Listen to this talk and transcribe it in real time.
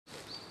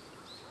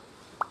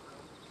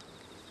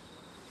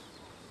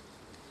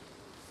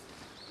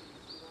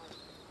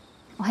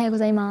おはようご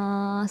ざい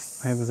ます。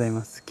おはようござい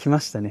ます。来ま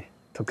したね、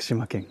徳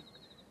島県。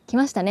来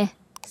ましたね。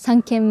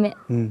3軒目、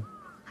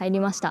入り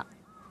ました。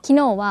昨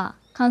日は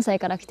関西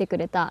から来てく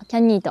れたキャ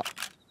ンニーと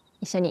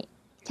一緒に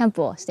キャン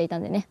プをしていた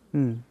んでね。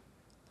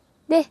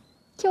で、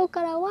今日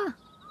からは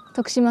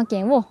徳島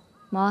県を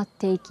回っ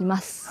ていきま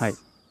す。はい。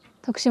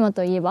徳島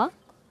といえば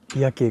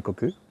祖谷渓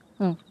谷、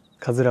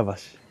かずら橋、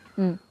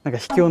なんか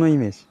秘境のイ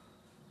メージ。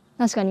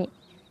確かに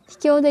秘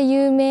境で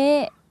有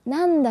名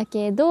なんだ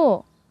け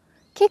ど、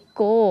結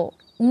構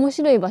面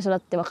白い場所だっ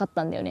て分かっ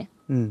たんだよね。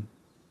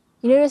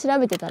いろいろ調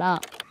べてた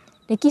ら、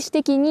歴史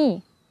的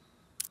に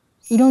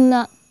いろん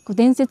な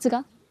伝説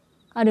が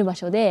ある場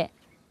所で、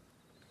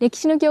歴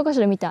史の教科書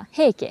で見た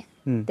平家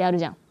ってある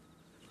じゃん。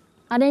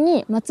あれ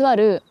にまつわ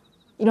る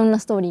いろんな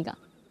ストーリーが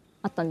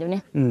あったんだよ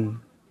ね。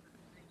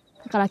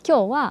だから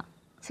今日は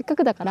せっか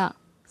くだから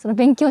その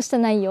勉強した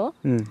内容、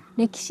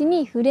歴史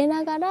に触れ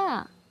なが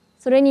ら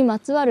それにま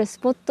つわるス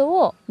ポット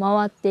を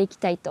回っていき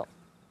たいと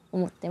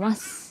思ってま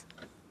す。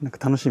なんか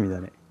楽しみ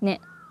だね。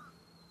ね。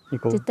行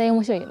こう。絶対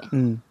面白いよ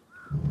ね。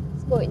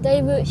すごい、だ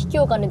いぶ秘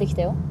境感出てき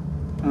たよ。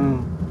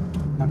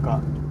なんか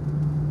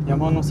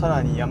山のさ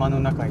らに山の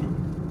中に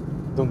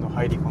どんどん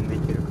入り込んでい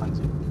ってる感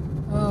じ。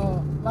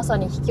まさ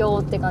に秘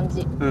境って感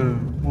じ。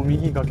もう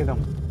右崖だ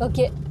もん。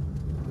崖。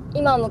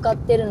今向かっ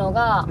てるの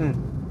が、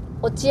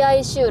落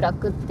合集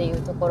落ってい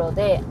うところ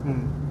で、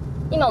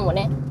今も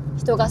ね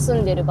人が住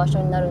んでる場所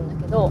になるんだ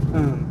けど、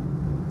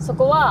そ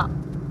こは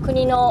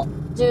国の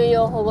重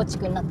要保護地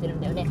区になってる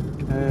んだよね。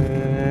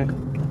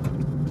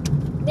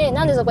で、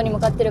なんでそこに向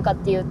かってるかっ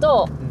ていう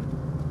と、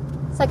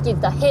さっき言っ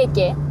た平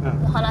家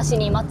の話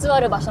にまつわ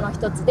る場所の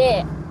一つ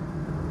で、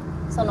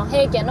その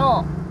平家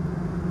の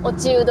落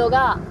人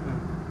が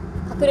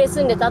隠れ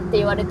住んでたって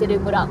言われてる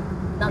村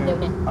なんだよ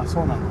ね。あ、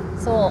そうなの。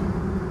そ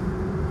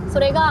う、そ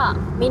れが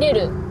見れ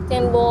る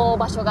展望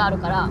場所がある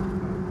から、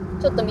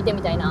ちょっと見て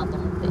みたいなと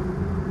思って。なる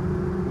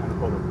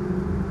ほ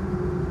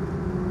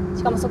ど。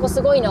しかもそこ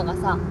すごいのが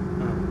さ、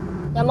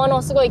山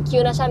のすごい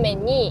急な斜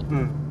面に、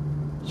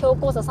標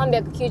高差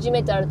390メ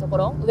ートルあるとこ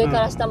ろ、上か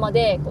ら下ま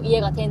でこう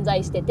家が点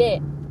在して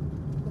て、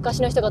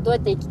昔の人がどうや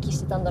って行き来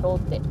してたんだろうっ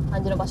て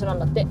感じの場所なん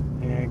だって。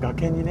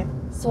崖にね。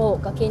そ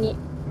う、崖に。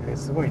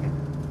すごいね。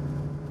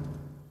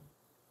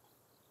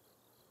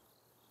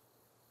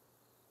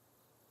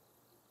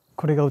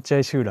これが落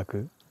合集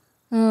落。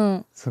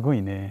すご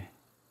いね。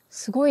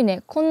すごい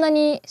ね。こんな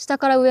に下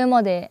から上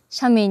まで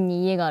斜面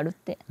に家があるっ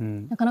て、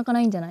なかなか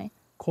ないんじゃない？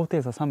高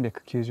低差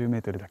390メ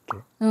ートルだっけ？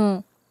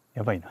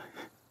やばいな。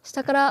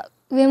下から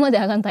上まで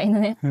上がんないんだ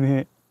ね。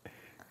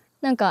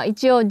なんか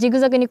一応ジグ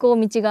ザグにこう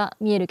道が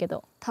見えるけ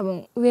ど、多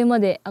分上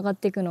まで上がっ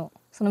ていくの、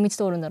その道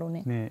通るんだろう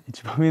ね。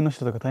一番上の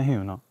人とか大変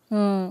よな。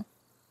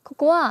こ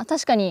こは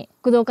確かに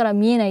国道から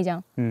見えないじゃ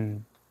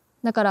ん。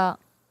だから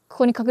こ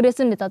こに隠れ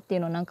住んでたってい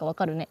うのはなんかわ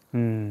かるね。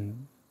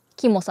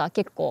木もさ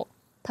結構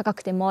高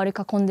くて周り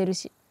囲んでる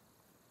し、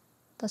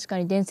確か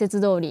に伝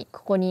説通り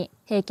ここに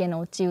平家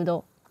の落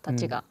人た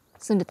ちが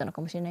住んでたのか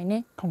もしれない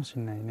ね。かもし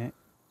れないね。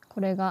こ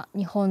れが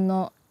日本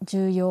の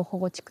重要保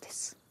護地区で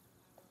す。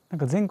なん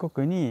か全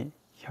国に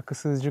百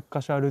数十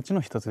箇所あるうちの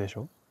一つでし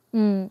ょ。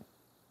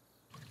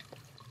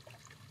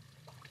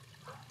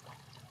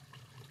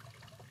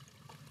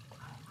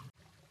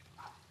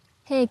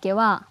平家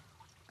は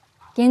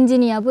源氏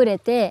に敗れ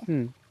て、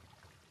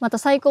また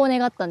再興を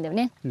願ったんだよ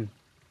ね。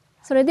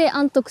それで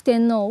安徳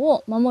天皇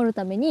を守る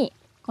ために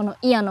この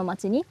祖谷の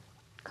町に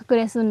隠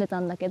れ住んで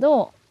たんだけ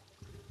ど、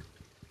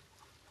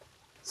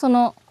そ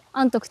の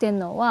安徳天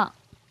皇は、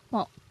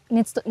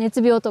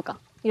熱病とか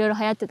いろいろ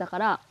流行ってたか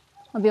ら、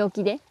病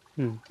気で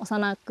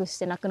幼くし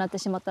て亡くなって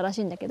しまったらし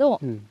いんだけど、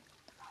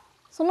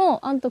そ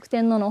の安徳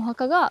天皇のお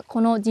墓が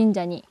この神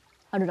社に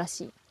あるら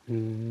し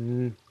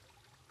い。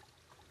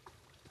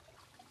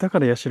だか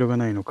ら社が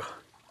ないのか。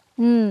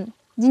神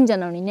社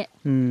なのにね。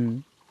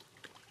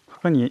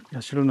墓に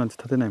社なんて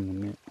建てないも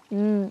んね。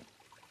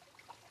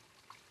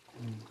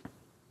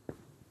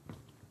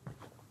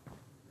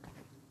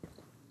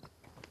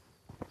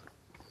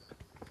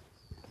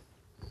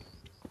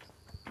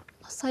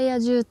朝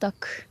谷住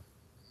宅。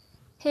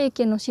平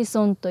家の子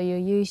孫という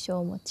由緒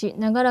を持ち、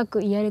長ら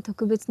く家で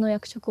特別の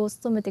役職を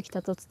務めてき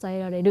たと伝え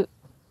られる。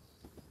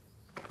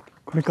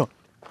これか。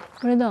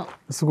これだ。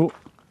すごっ。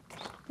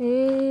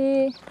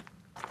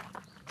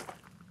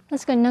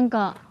確かになん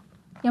か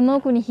山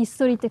奥にひっ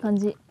そりって感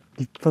じ。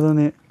立派だ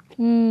ね。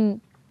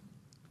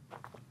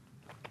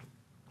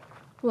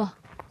うわ、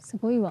す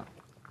ごいわ。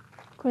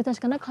これ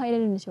確か中入れ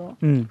るんでしょ。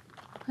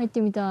入っ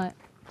てみたい。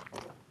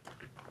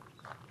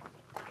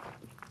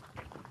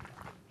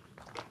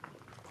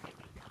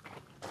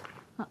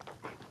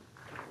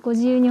ご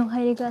自由にお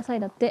入りください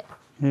だって。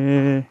お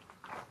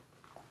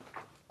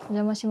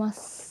邪魔しま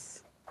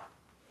す。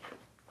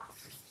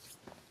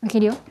開け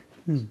るよ。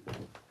めっ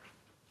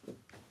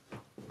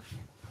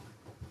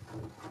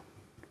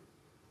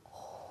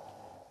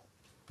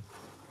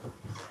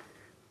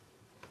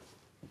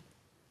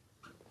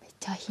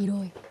ちゃ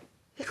広い。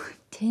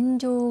天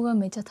井が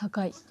めっちゃ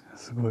高い。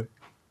すごい。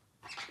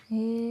お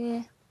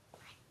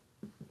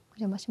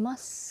邪魔しま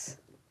す。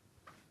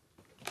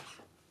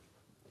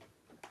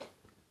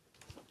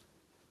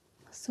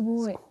す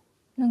ごい。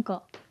なん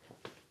か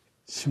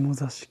下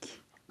座敷。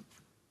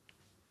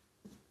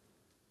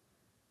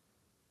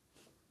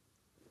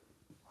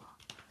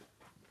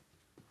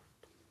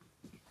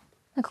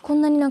なんかこ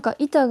んなになんか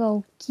板が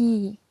大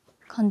きい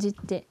感じっ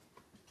て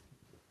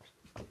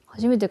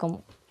初めてか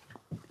も。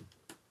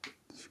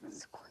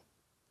すごい。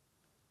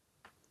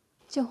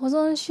一応保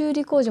存修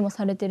理工事も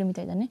されてるみ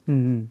たいだね。うんう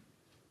ん。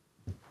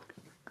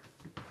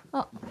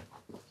あ、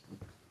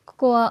こ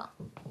こは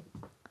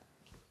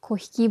小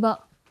引き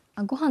場。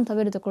あ、ご飯食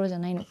べるところじゃ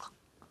ないのか。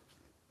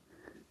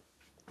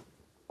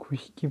小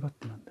引き場っ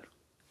てなんだろ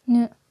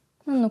ね、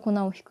何の粉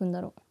を引くん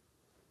だろう。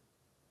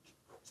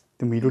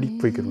でもいろり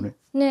っぽいけどね。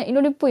ね、い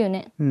ろりっぽいよ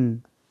ね。う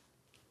ん。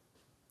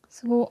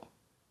すご。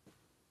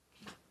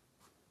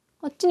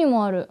あっちに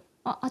もある。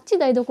あ、あっち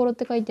台所っ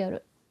て書いてあ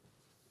る。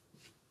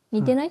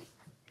似てない？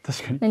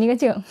確かに。何が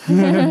違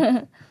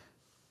う？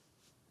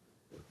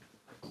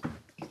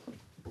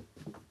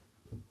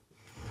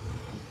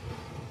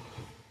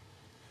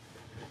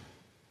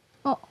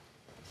あ、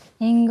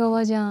縁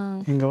側じゃ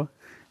ん。縁側？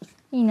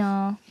いい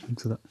な。本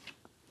当だ。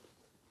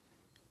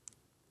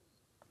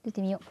出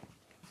てみよ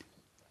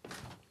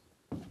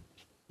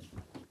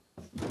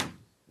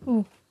う。う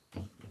ん。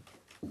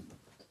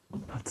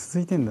あ、続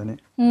いてんだね。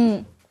う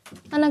ん。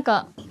あ、なん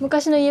か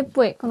昔の家っ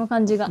ぽいこの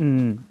感じが。う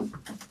ん。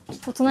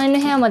お隣の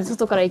部屋まで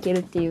外から行ける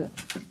っていう。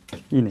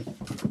いいね。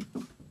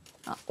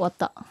あ、終わっ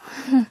た。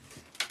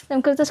で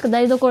もこれ確か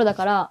台所だ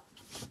から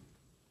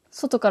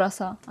外から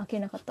さ、開け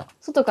なかった。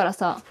外から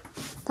さ、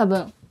多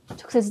分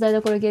直接台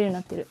所行けるように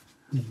なってる。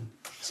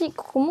し、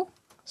ここも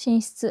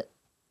寝室。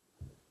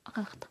開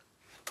かなかった。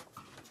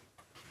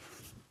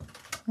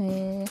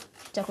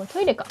じゃあこれ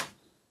トイレか。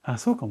あ、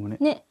そうかもね。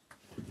ね。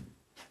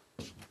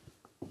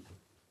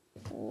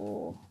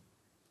おー、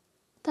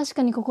確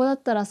かにここだっ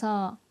たら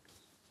さ、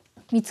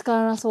見つか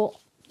らなそ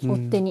う、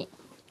追っ手に。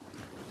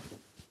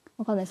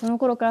わかんない。その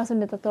頃から住ん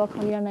でたとは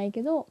限らない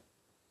けど、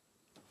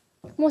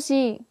も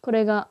しこ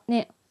れが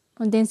ね、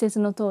伝説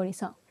の通り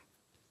さ、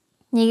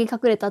逃げ隠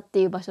れたっ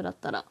ていう場所だっ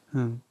たら、う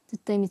ん。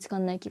絶対見つか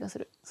んない気がす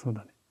る。そう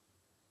だね。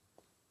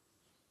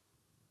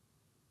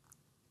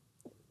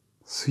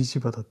炊事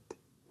場だって。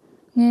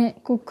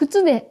ね、こう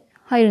靴で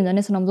入るんだ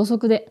ね、その土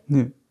足で。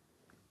ね。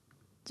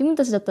自分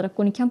たちだったらこ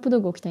こにキャンプ道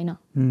具置きたいな。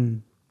う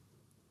ん。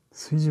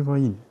炊事場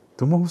いいね。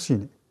土間欲しい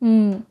ね。う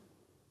ん。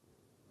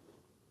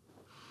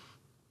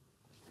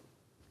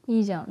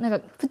いいじゃん。なんか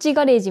プチ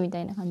ガレージみた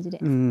いな感じで。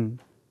うん、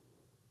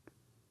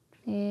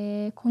う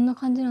ん。こんな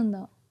感じなん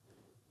だ。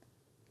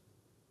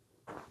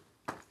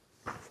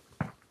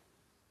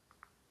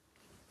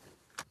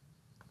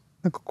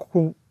なんかこ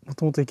こも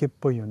ともと池っ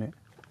ぽいよね。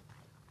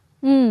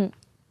うん。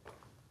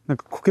なん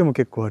か苔も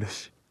結構ある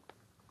し。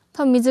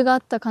多分水があ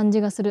った感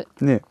じがする。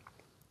ね。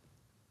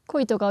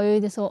鯉とか泳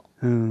いでそ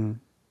う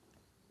ん。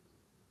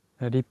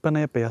立派な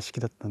やっぱ屋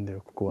敷だったんだ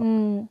よここは。う。う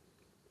ん。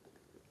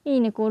い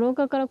いね、こう廊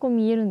下からこう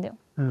見えるんだよ。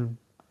うん。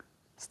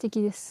素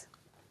敵です。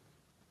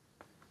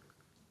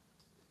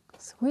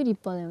すごい立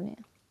派だよね。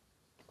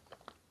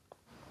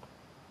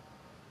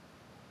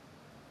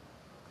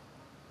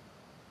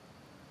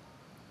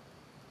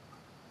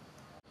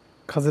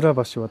かずら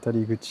橋渡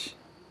り口。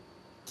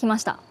来ま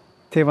した。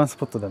定番ス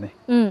ポットだね。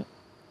うん。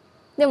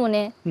でも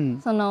ね、う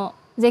ん。その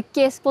絶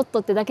景スポット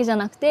ってだけじゃ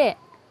なくて、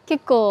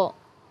結構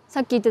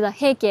さっき言ってた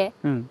平家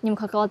にも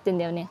関わってん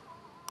だよね。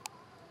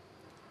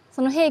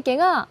その平家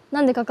が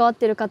なんで関わっ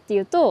てるかってい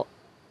うと、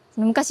そ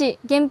の昔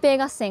源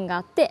平合戦があ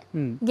って、う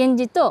ん。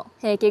源氏と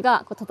平家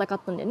がこう戦っ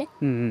たんだよね。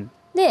うんうん。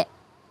で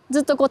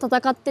ずっとこう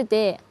戦って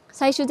て、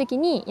最終的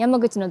に山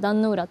口の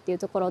壇ノ浦っていう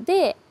ところ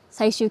で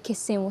最終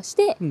決戦をし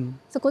て、うん。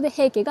そこで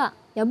平家が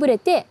敗れ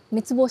て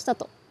滅亡した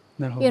と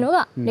いうの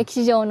が歴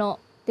史上の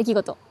出来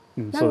事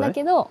なんだ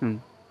けど、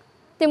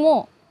で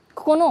も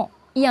ここの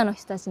祖谷の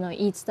人たちの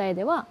言い伝え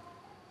では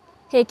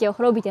平家は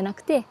滅びてな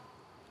くて、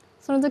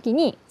その時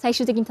に最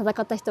終的に戦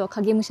った人は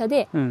影武者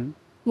で、うん、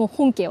もう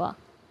本家は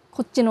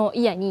こっちの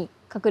祖谷に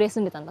隠れ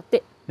住んでたんだっ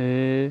て。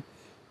で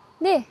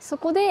そ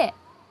こで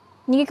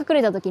逃げ隠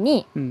れた時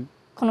に、うん、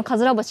このか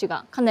ずら橋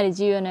がかなり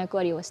重要な役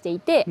割をしてい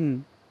て、う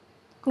ん、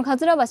このか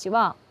ずら橋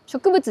は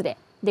植物で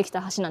でき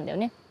た橋なんだよ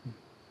ね。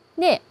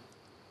で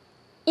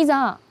い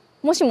ざ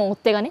もしも追っ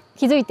手がね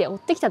気づいて追っ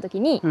てきた時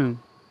に、うん、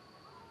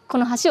こ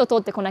の橋を通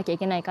ってこなきゃい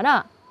けないか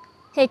ら、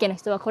平家の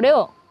人はこれ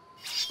を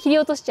切り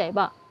落としちゃえ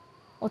ば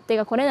追っ手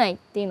が来れないっ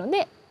ていうの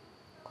で、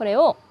これ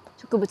を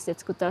植物で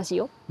作ったらしい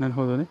よ。なる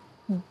ほどね。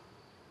うん、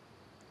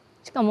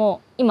しか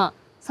も今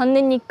3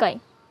年に1回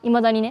い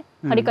まだにね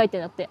張り替えて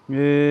んだって。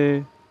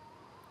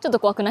ちょっと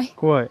怖くない？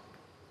怖い。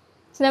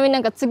ちなみにな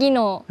んか次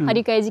の張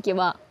り替え時期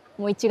は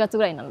もう1月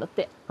ぐらいなんだっ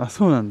て。あ、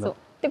そうなんだ。そう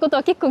ってこと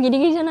は結構ギリ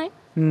ギリじゃない？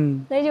う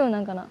ん、大丈夫な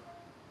んかな。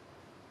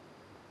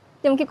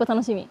でも結構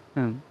楽しみ。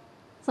うん、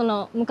そ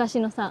の昔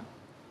のさ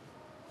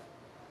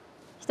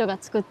人が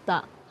作っ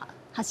た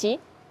橋っ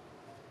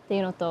てい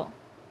うのと、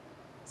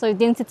そういう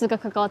伝説が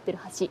関わってる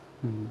橋、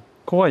うん、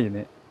怖いよ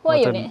ね。怖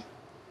いよね。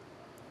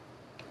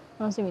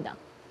楽しみだ。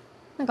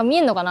なんか見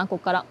えんのかな、こっ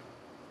から。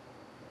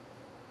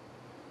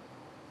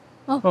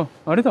あ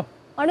れだ。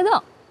あれ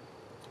だ。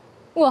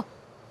うわ、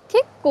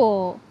結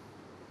構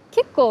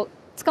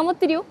捕まっ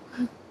てるよ。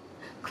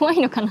怖い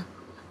のかな。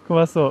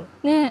怖そ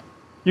うね。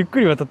ゆっく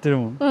り渡ってる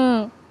もん。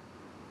う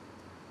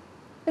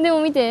ん。で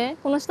も見て、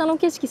この下の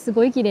景色す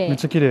ごい綺麗。めっ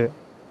ちゃ綺麗。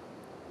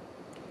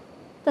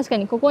確か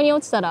にここに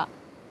落ちたら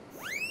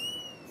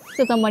ひ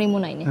とたまりも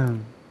ないね。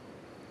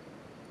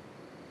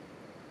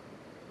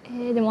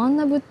でもあん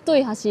なぶっと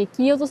い橋切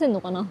り落とせん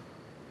のかな、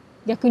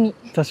逆に。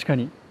確か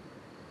に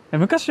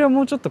昔は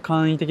もうちょっと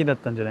簡易的だっ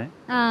たんじゃない？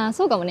ああ、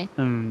そうかもね。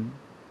そん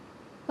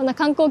な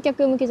観光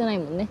客向けじゃない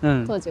もんね、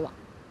当時は。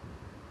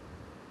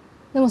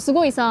でもす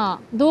ごいさ、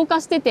同化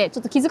しててち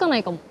ょっと気づかな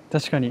いかも。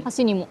確かに。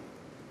橋にも。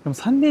でも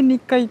3年に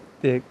1回っ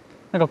て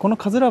なんかこの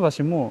かずら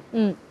橋も、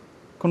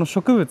この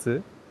植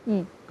物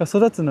が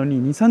育つの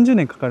に2、30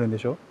年かかるんで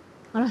しょ。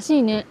らし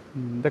いね。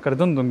だから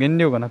どんどん原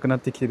料がなくなっ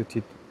てきてるっ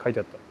て書いて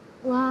あった。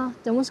うわ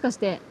ー、じゃあもしかし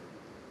て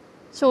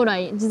将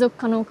来持続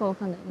可能かわ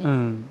かんな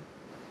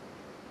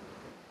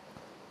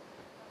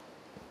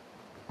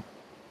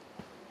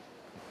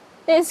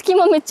いね。隙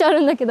間めっちゃあ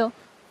るんだけど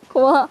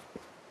怖っ。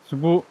す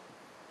ごっ。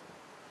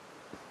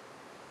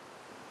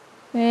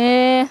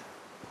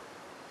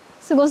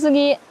すごす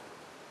ぎ。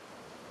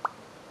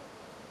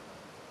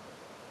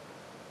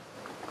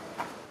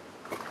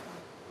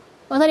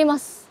渡りま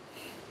す。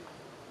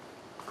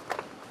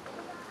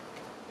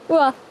う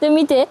わ、で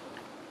見て、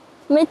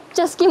めっち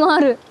ゃ隙間あ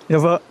る。や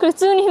ば。これ普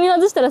通に踏み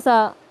外したら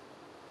さ、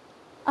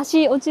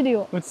足落ちる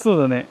よ。落ちそう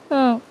だね。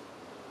あ、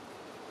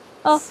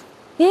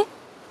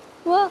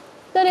うわ、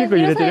誰結構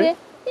揺れてる？やめて、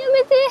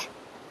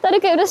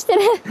誰か揺らして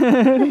る。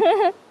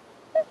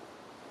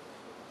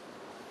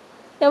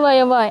やばい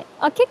やばい。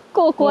あ、結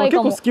構怖いか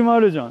も。結構隙間あ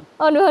るじゃん。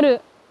あるある。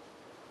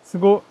す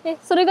ご。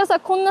それがさ、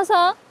こんな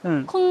さ、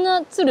こん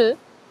なつる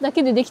だ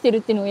けでできてる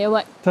っていうのがや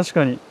ばい。確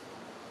かに。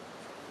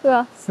う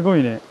わ、すご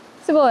いね。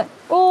すごい。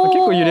おお。結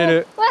構揺れ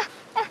る。わ、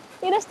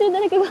揺らしてる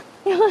誰かが。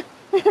やば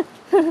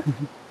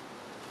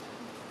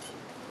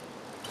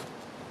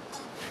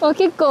い。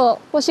結構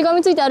こうしが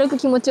みついて歩く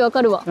気持ちわ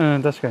かるわ。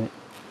確かに。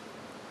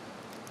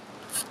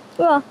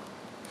うわ。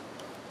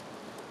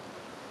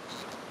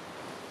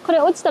これ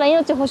落ちたら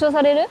命保証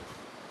される？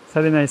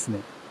されないですね。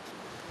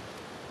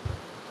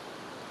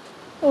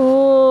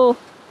おお。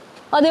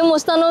あ、でも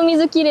下の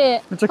水きれ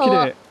い。めっちゃ綺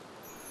麗。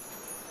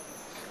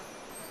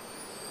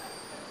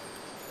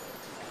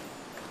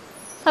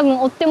多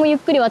分追ってもゆっ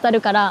くり渡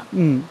るから、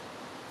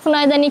その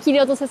間に切り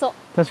落とせそう。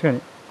確かに。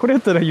これや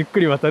ったらゆっく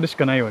り渡るし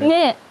かないよね。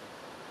ね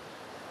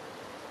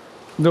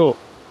え。ど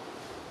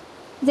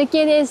う？絶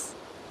景です。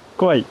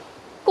怖い。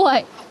怖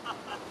い。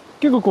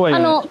結構怖いね。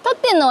立っ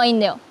てんのはいい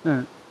んだよ。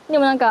で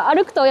もなんか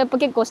歩くとやっぱ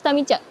結構下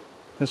見ちゃう。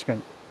確か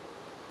に。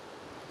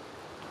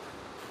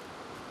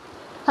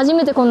初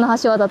めてこんな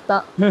橋渡っ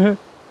た。で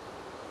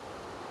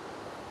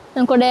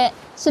もこれ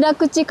白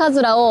口か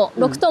ずらを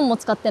6トンも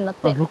使ってんだっ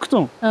て。6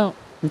トン。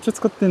めっちゃ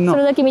使ってんな。そ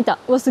れだけ見た。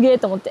うわ、すげえ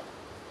と思って。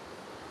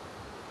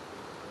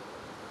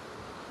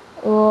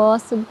うわ、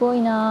すごい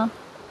な。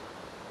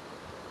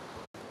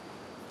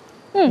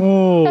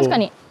確か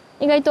に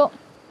意外と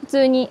普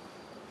通に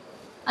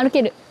歩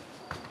ける。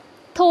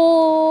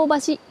遠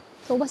橋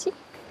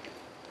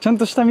ちゃん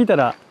と下見た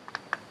ら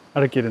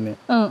歩けるね。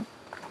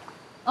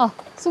あ、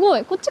すご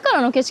い。こっちか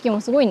らの景色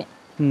もすごいね。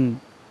め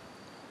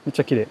っち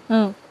ゃ綺麗。こ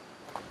っ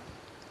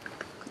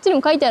ちに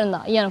も書いてあるんだ、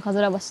祖谷のか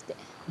ずら橋って。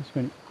確か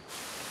に。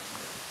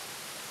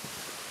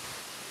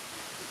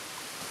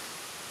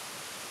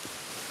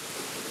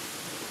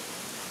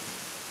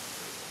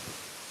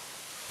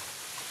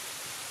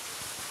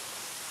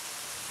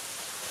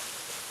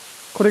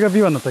これが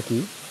琵琶の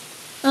滝？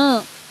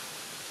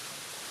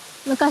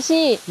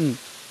昔、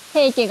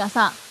平家が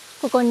さ、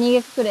ここに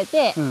逃げ隠れ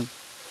て、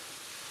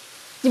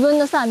自分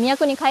のさ、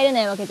都に帰れ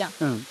ないわけじゃん。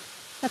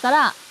だか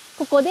ら、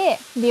ここで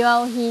琵琶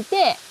を弾い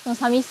て、その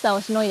寂しさ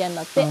をしのいでん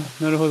だって。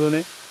なるほど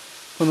ね。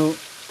この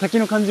滝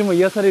の感じも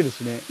癒される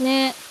しね。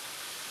ね。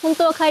本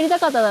当は帰りた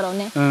かっただろう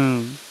ね。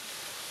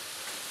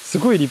す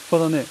ごい立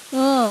派だね。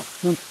な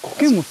んか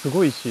苔もす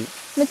ごいし。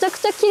めちゃく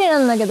ちゃ綺麗な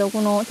んだけど、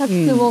この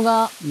滝壺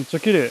が。めっち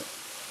ゃ綺麗。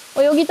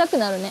泳ぎたく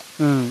なるね。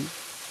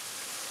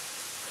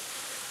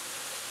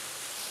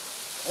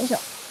よいしょ。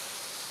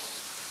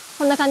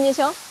こんな感じで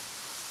しょ？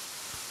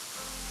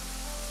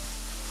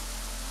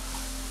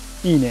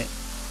いいね。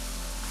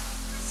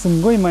す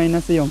んごいマイ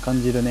ナスイオン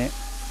感じるね。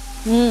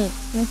めっ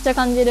ちゃ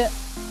感じる。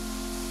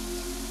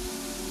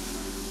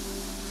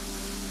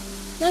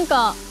なん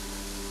か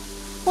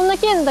こんな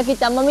綺麗な滝っ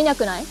てあんま見な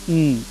くない？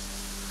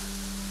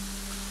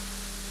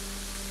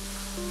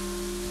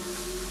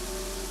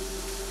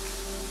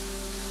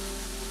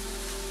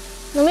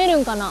飲める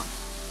んかな？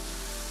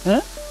な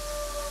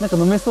んか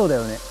飲めそうだ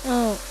よね。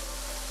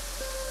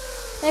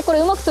こ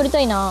れうまく撮りた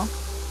いな。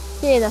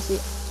綺麗だし。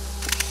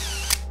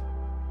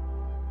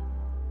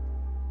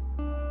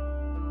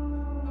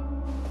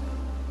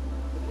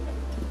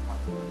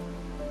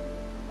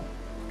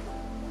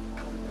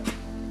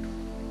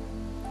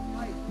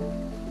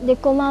で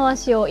こ回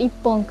しを1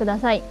本くだ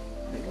さい。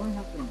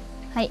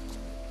はい。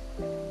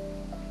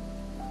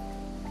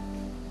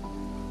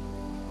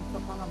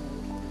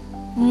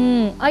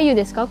鮎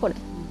ですかこれ。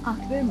あ、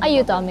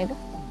鮎とアメゴ。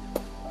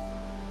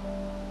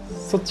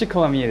そっち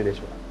川見えるでし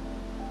ょ。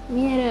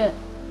見える。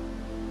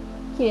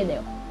綺麗だ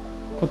よ。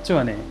こっち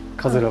はね、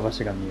かずら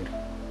橋が見える。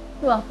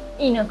うわ、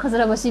いいな、かず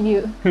ら橋ビ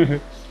ュー。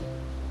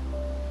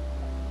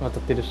渡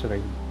ってる人がい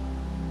い。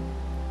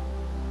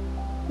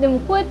でも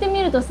こうやって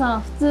見ると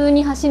さ、普通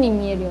に橋に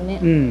見えるよね。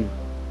うん。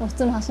普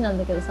通の橋なん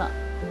だけどさ、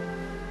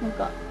なん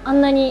かあ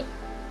んなに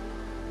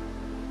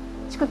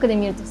近くで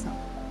見るとさ、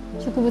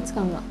植物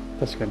感が。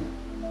確かに。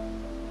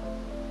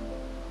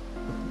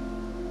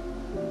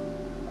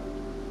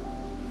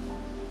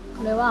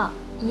これは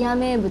祖谷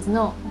名物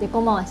ので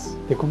こ回し。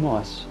でこ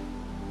回し。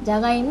じ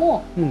ゃがい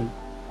も、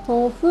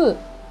豆腐、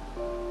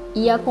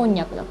祖谷こん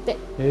にゃくだって。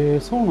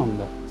そうなん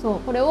だ。そう、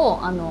これを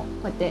こ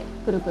うやって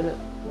くるくる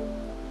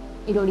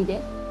いろりで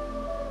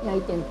焼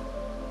いてんの。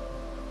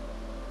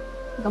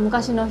なんか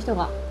昔の人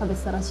が食べ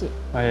てたらしい。い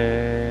た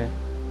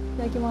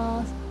だき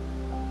ます。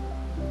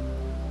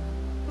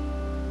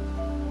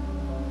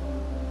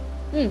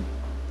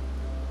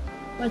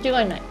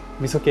間違いない。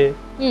味噌系。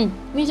味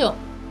噌、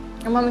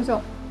甘味噌。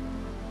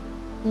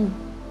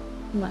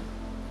うまい。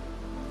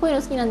こういう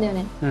の好きなんだよ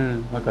ね。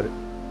わかる。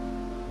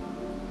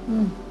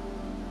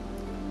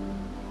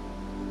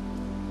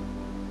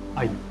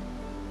鮎、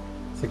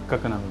せっか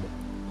くなので。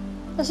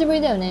久しぶ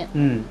りだよね。う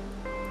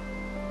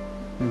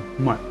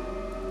まい。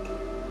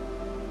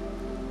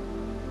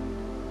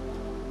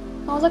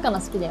川魚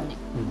好きだよね。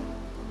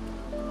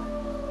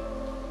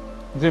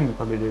全部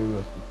食べれるら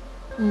しい。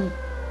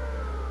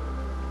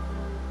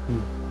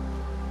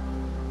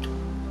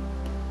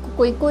こ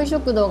こ憩い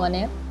食堂が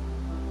ね、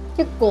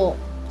結構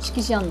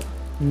色紙あんの。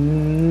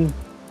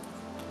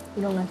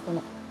いろんな人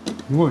の。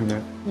すごい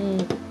ね。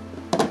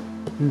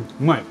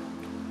うまい。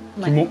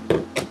肝、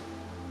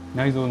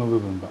内臓の部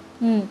分が。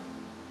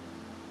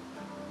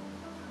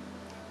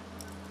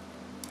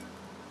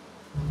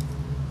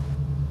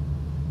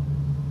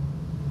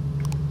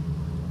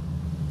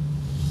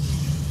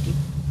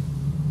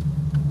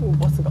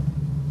バスが、観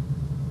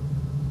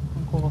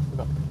光バス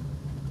が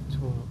ちょ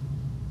う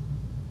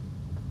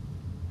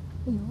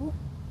ど。いいよ。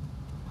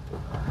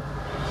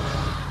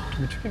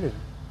めっちゃ綺麗だ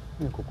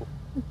ね、ここ。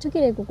めっちゃ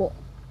綺麗、ここ。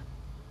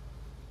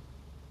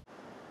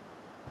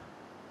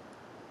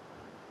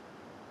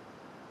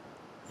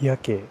祖谷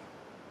渓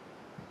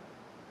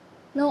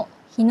の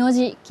日の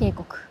字渓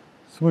谷。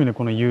すごいね、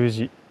この U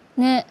字。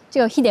ね、違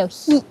う、火だよ、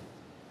火。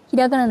ひ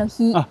らがなの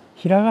火。あ、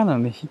ひらがなの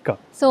ね、火か。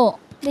そ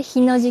う。で、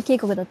日の字渓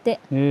谷だって。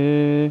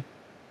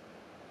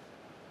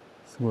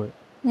すごい。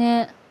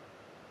ね。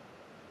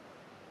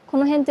こ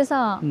の辺って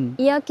さ、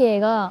祖谷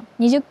渓が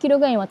20キロ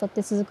ぐらいにわたっ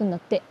て続くんだ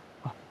って。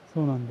あ、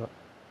そうなんだ。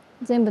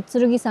全部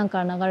剣山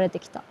から流れて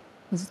きた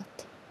水だっ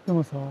て。で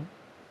もさ、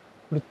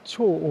これ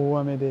超大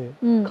雨で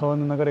川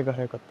の流れが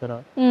速かったら、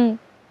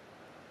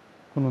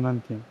このなん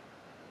ていうの、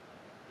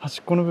端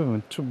っこの部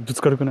分ぶ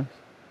つかるくない？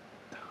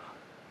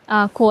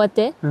あ、こうやっ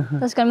て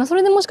確かに、まあ、そ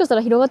れでもしかした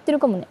ら広がってる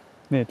かもね。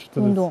ね、ちょっ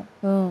とずつ。どんどん。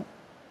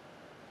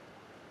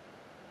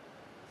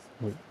す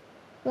ごい。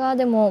うわ、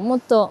でももっ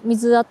と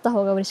水あった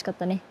方が嬉しかっ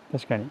たね。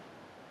確かに。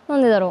な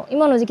んでだろう、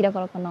今の時期だ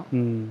からかな。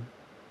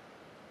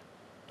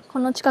こ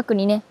の近く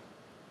にね、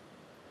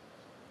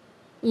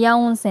祖谷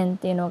温泉っ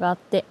ていうのがあっ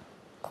て、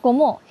ここ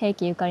も平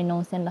家ゆかりの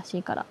温泉らし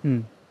いから、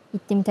行っ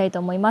てみたいと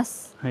思いま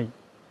す。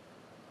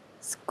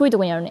すっごいと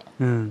こにあるね。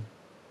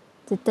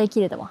絶対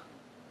綺麗だわ。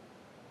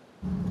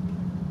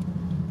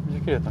めっ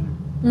ちゃ綺麗だったね。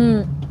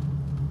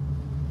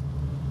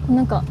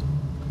なんか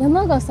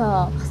山が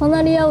さ、重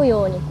なり合う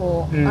ように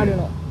こう、ある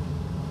の。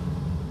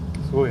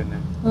すごいよね。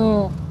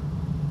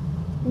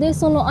で、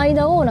その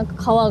間をなんか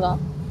川が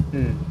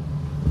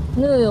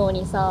縫うよう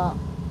にさ、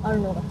ある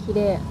のが綺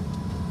麗。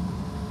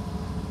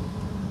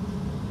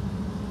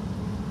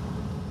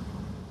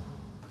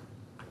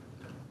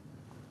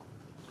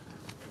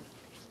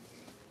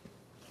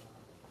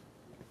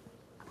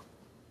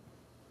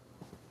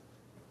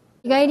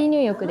日帰り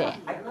入浴で。はい、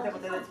こ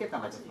ちらでチケットお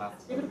待ちしま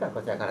す。ケーブルカー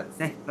こちらからです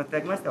ね。乗っていた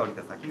だきまして降り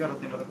た先が露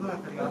天風呂となっ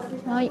ておりま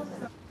す。はい。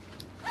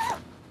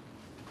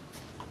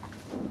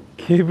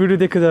ケーブル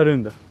で下る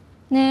んだ。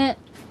ね、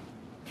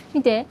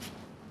見て。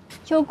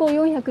標高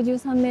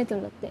413メート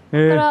ルだって。ここ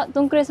から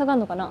どんくらい下がる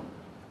のかな。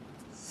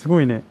す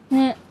ごいね。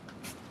ね。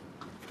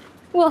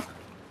うわ。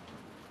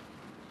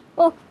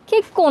あ、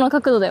結構な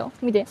角度だよ。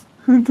見て。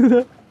本当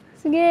だ。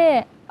すげ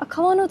え。あ、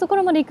川のとこ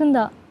ろまで行くん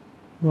だ。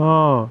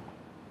わあ。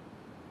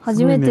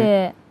初め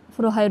て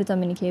風呂入るた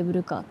めにケーブ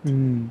ルカーって。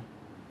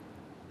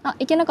あ、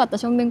行けなかった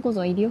しょんべん小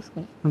僧いるよ、そこ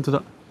に。本当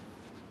だ。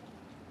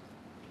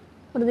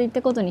これで行っ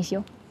たことにし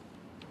よう。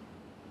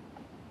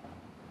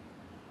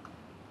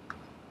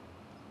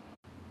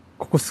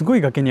ここすご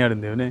い崖にある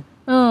んだよね。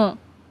な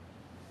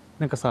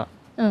んかさ、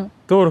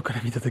道路か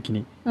ら見たとき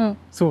に、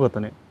すごかった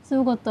ね。す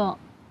ごかった。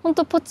ほん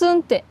とポツ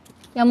ンって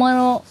山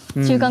の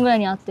中間ぐらい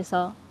にあって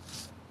さ、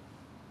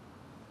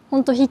ほ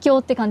んと秘境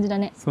って感じだ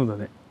ね。そうだ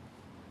ね。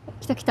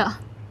来た来た。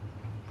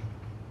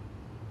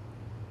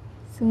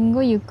すん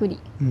ごいゆっくり。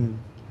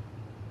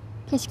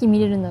景色見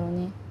れるんだろう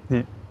ね。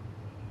ね。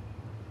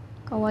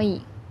かわい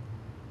い。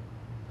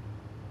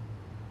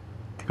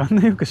あん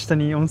なよく下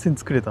に温泉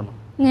作れたの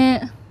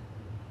ね。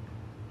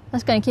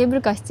確かにケーブ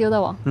ルカー必要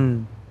だわ。う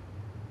ん。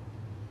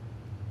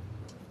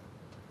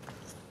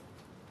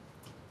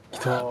来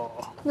た。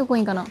どこ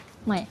いいかな、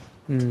前。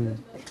うん。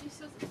で、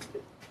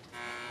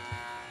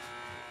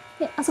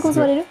あそこ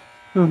座れる？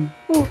うん。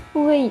お、こ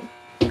こがいい。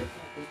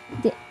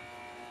で、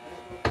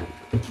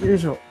よい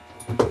しょ。よ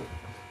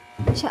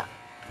っしゃ。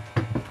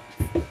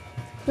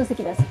特等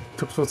席だぜ。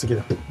特等席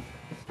だ。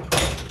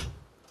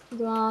い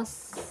きま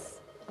す。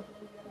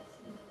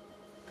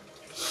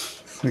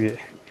すげえ。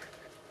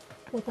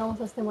ボタンを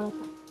押させてもらった。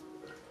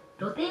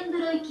露天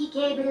風呂行き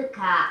ケーブル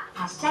カー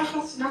発車い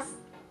たします。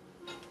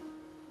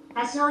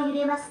多少揺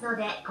れますの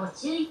でご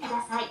注意くだ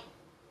さい。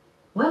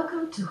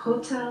Welcome to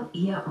Hotel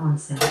Iya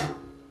Onsen.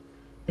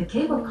 The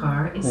cable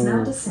car is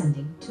now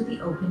descending to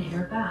the open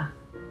air bath.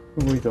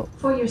 動いた。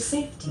For your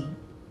safety,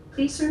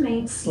 please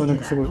remain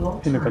seated at all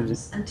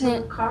times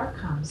until the car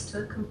comes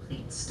to a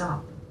complete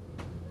stop.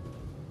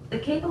 The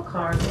cable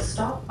car will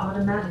stop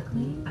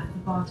automatically at the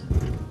bottom.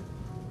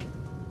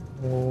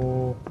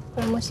 こ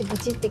れもしブ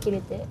チって切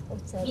れて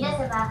落ちたら。皆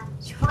様、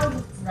本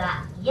日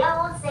は伊谷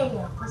温泉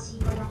へお越しい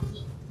ただ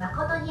き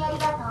誠にあり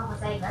がとうご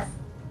ざいます。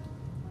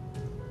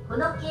こ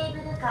のケーブ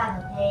ルカ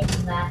ーの定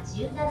員は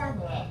17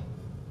名。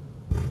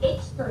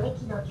駅と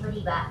駅の距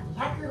離は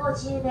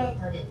250メー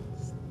トル。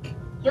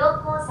標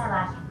高差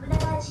は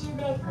170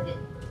メートル。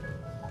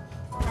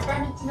片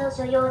道の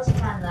所要時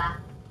間は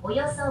お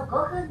よそ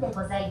5分で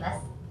ございま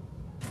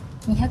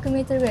す。200メ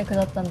ートルぐらい下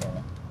ったんだよ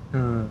ね。う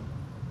ん。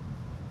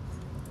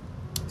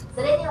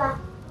それでは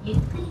ゆっ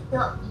くりと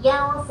伊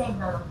谷温泉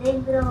の露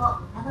天風呂を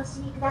お楽し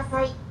みくだ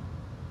さい。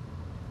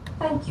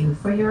Thank you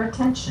for your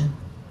attention.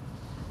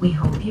 We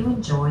hope you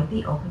enjoy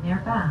the open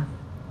air bath.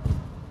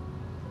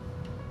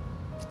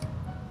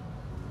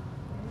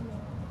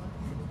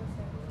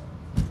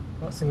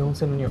 あ、すげえ温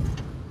泉の匂い。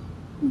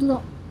本当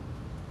だ。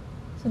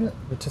する。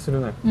めっちゃする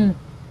ね。うん。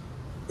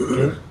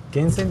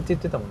源泉って言っ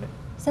てたもんね。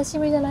久し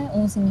ぶりじゃない？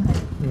温泉に入る。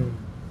うん。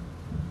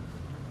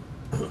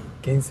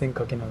源泉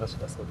かけ流し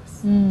だそうで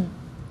す。うん。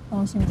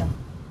楽しみだ。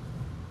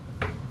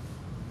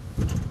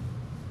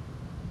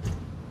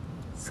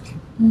すげえ。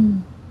う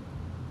ん。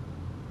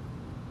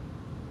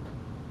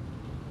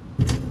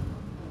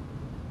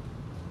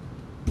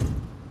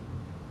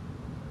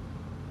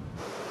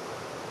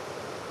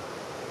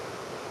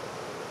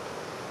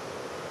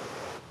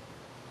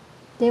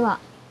では。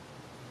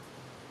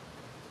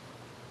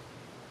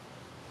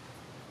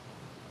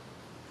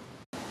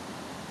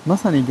ま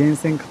さに源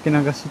泉かけ流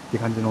しって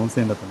感じの温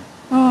泉だったね。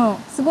うん。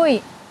すご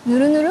いぬ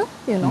るぬるっ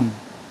ていうの？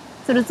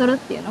つるつるっ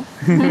ていうの？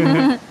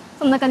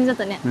そんな感じだっ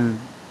たね。うん。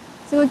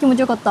すごい気持ち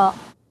よかった。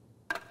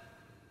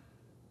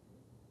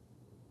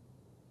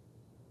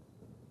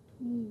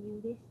いい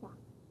湯でした。